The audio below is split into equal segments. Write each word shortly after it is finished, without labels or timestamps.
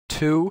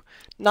2.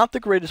 Not the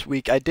greatest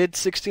week. I did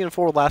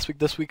 16-4 last week.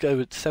 This week I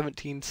was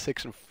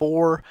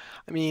 17-6-4.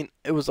 I mean,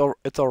 it's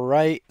all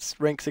right.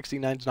 Rank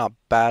 69 is not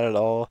bad at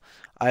all.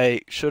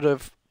 I should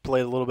have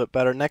played a little bit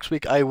better. Next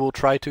week I will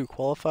try to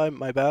qualify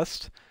my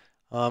best.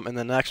 And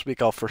then next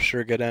week I'll for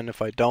sure get in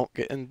if I don't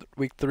get in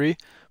week 3.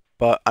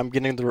 But I'm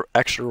getting the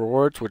extra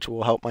rewards, which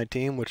will help my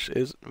team, which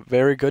is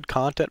very good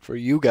content for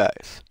you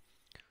guys.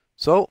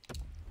 So,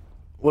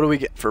 what do we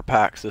get for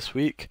packs this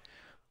week?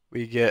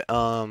 We get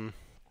 3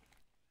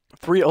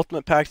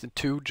 ultimate packs and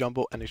 2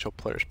 jumbo NHL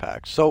players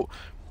packs. So,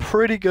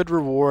 pretty good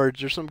rewards.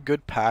 There's some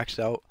good packs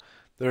out.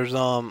 There's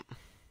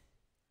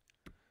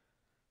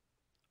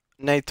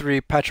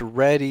 93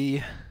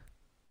 Pacioretty,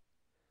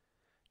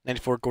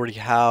 94 Gordie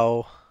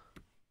Howe.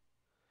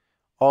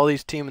 All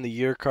these team of the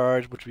year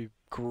cards, which would be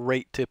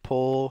great to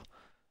pull.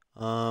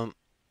 The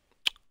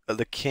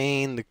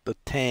Kane, the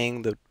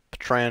Tang, the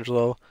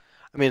Petrangelo.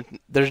 I mean,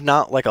 there's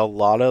not like a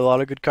lot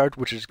of good cards,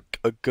 which is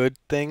a good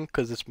thing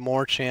because it's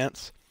more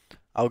chance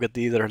I'll get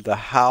either the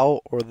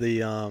Howe or the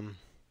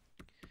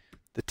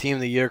team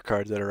of the year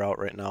cards that are out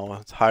right now.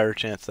 It's a higher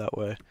chance that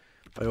way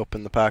if I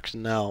open the packs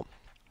now.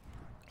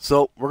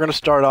 So we're gonna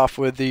start off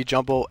with the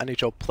Jumbo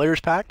NHL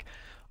Players Pack.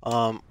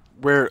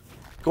 We're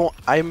going.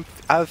 I have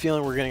a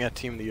feeling we're getting a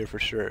team of the year for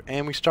sure,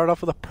 and we start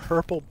off with a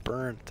purple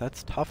burn.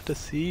 That's tough to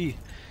see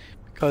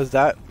because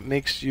that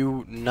makes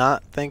you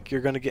not think you're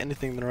gonna get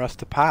anything in the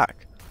rest of the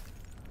pack.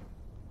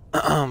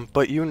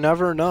 But you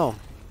never know.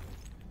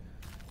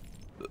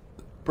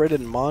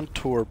 Braden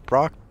Montour,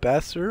 Brock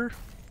Besser,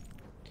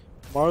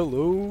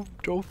 Marleau,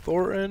 Joe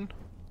Thornton,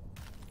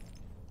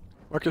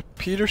 Marcus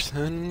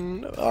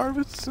Peterson,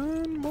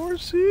 Arvidsson,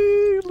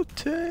 Morrissey,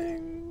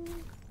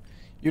 Letang.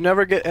 You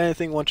never get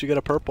anything once you get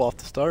a purple off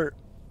the start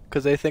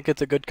because they think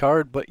it's a good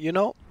card, but you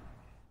know,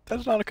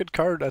 that's not a good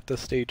card at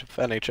this stage of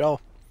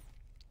NHL.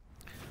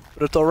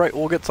 But it's alright,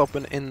 we'll get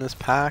something in this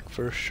pack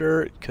for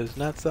sure because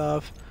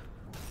Kuznetsov,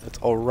 that's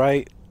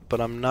alright,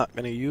 but I'm not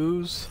going to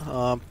use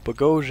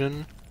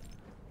Bogosian.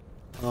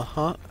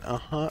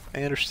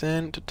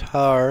 Anderson,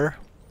 Tatar,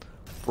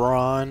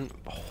 Braun,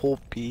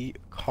 Holtby,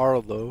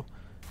 Carlo.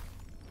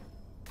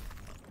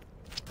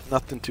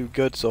 Nothing too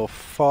good so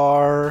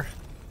far.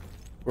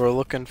 We're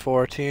looking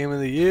for team of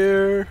the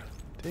year,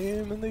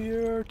 team of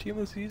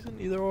the season,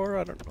 either or.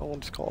 I don't know what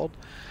it's called.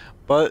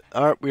 But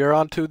alright, we are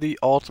on to the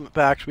ultimate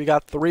packs. We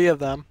got 3 of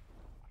them.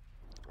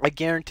 I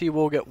guarantee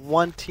we'll get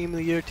 1 team of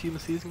the year, team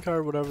of the season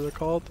card, whatever they're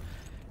called,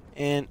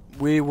 and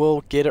we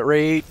will get it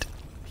right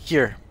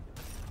here.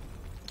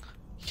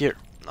 Here.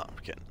 No, I'm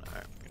kidding.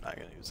 Alright, we're not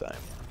gonna use that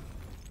anymore.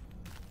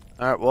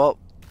 Alright, well,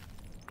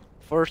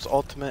 first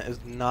ultimate is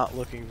not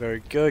looking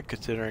very good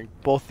considering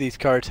both these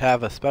cards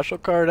have a special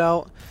card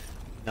out.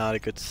 Not a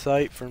good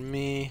sight for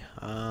me.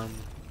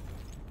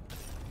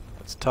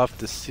 It's tough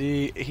to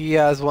see. He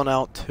has one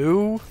out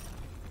too,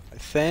 I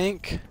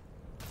think.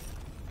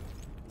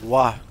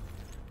 Wow.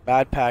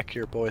 Bad pack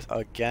here, boys,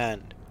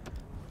 again.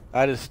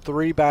 That is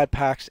 3 bad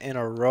packs in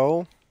a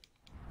row.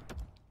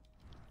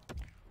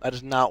 That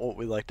is not what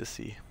we like to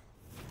see.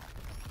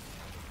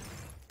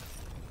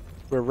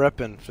 We're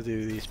repping for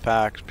these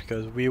packs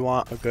because we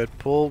want a good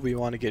pull. We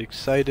want to get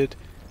excited.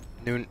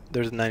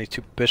 There's a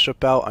 92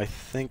 Bishop out, I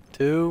think,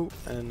 too.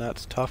 And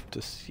that's tough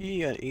to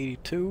see at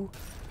 82.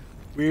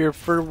 We're,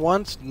 for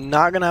once,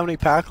 not going to have any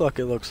pack luck,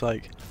 it looks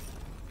like.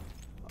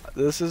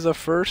 This is a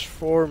first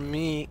for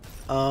me.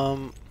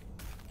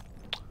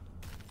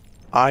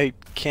 I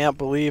can't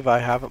believe I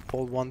haven't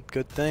pulled one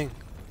good thing.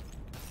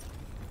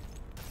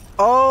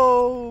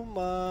 Oh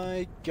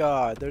my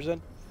god, there's a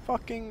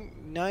fucking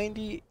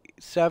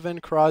 97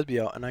 Crosby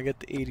out and I get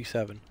the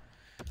 87.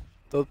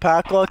 The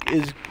pack luck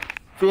is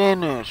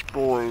finished,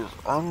 boys.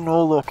 I'm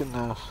no looking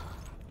this.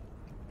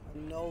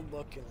 I'm no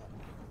looking at it.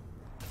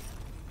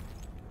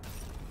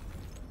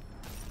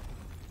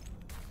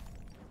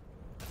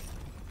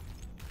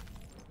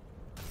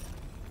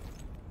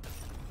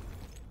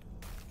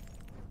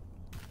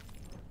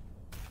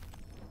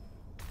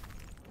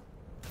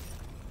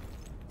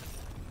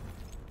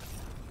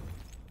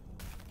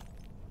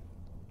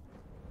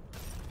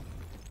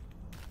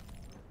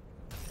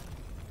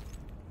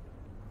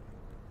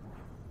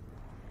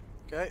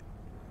 Okay. Did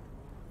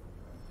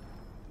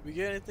we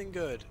get anything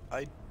good?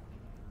 I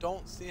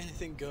don't see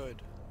anything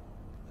good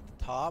at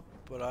the top,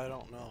 but I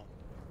don't know.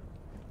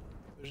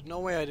 There's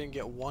no way I didn't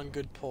get one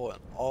good pull in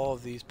all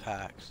of these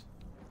packs.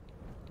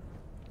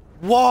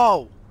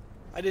 Whoa!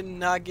 I did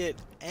not get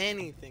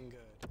anything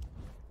good.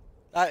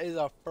 That is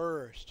a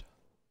first.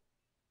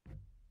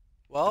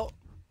 Well,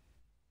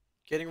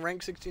 getting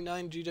rank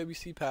 69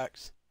 GWC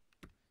packs.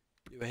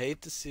 You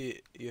hate to see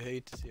it. You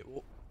hate to see it.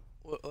 Well,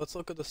 let's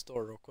look at the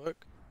store real quick.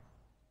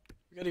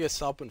 We gotta get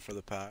something for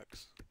the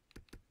packs.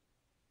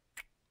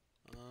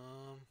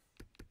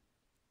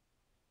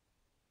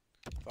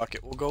 Fuck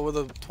it, we'll go with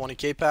a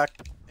 20k pack,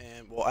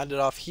 and we'll end it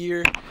off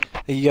here.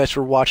 Thank you guys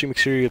for watching. Make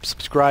sure you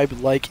subscribe,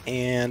 like,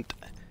 and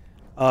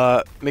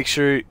make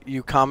sure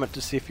you comment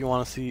to see if you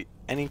want to see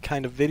any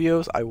kind of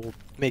videos. I will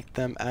make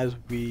them as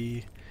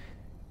we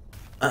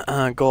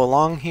go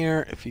along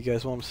here. If you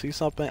guys want to see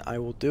something, I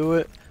will do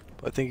it.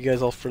 But thank you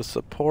guys all for the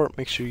support.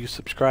 Make sure you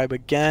subscribe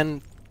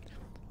again.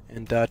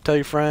 And tell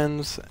your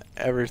friends,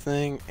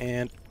 everything.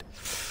 And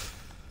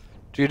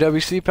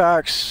GWC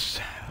packs,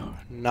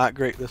 not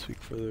great this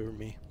week for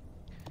me.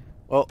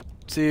 Well,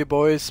 see you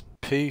boys.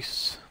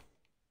 Peace.